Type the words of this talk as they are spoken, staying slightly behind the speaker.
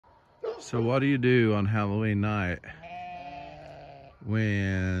So what do you do on Halloween night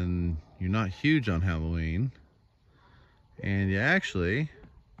when you're not huge on Halloween and you actually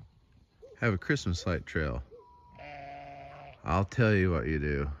have a Christmas light trail? I'll tell you what you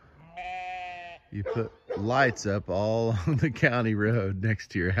do. You put lights up all on the county road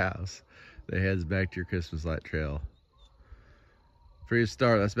next to your house that heads back to your Christmas light trail. For your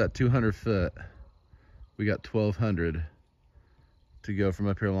start, that's about 200 foot. We got 1,200 to go from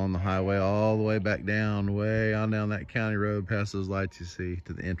up here along the highway all the way back down, way on down that county road, past those lights you see,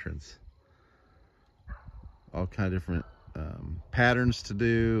 to the entrance. All kind of different patterns to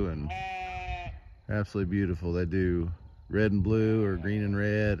do, and absolutely beautiful. They do red and blue or green and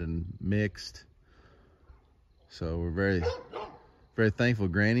red and mixed. So we're very thankful.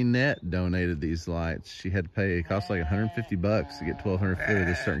 Granny Net donated these lights. She had to pay, it cost like 150 bucks to get 1,200 foot of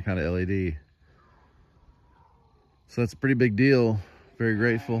this certain kind of LED. So that's a pretty big deal. Very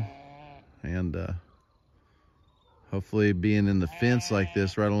grateful. And hopefully being in the fence like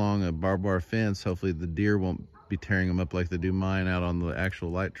this, right along a barbed wire fence, hopefully the deer won't be tearing them up like they do mine out on the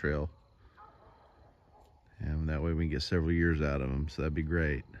actual light trail. And that way we can get several years out of them. So that'd be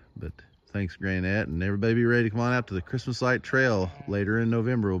great. But thanks, Granny Net, and everybody be ready to come on out to the Christmas light trail later in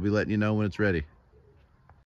November. We'll be letting you know when it's ready.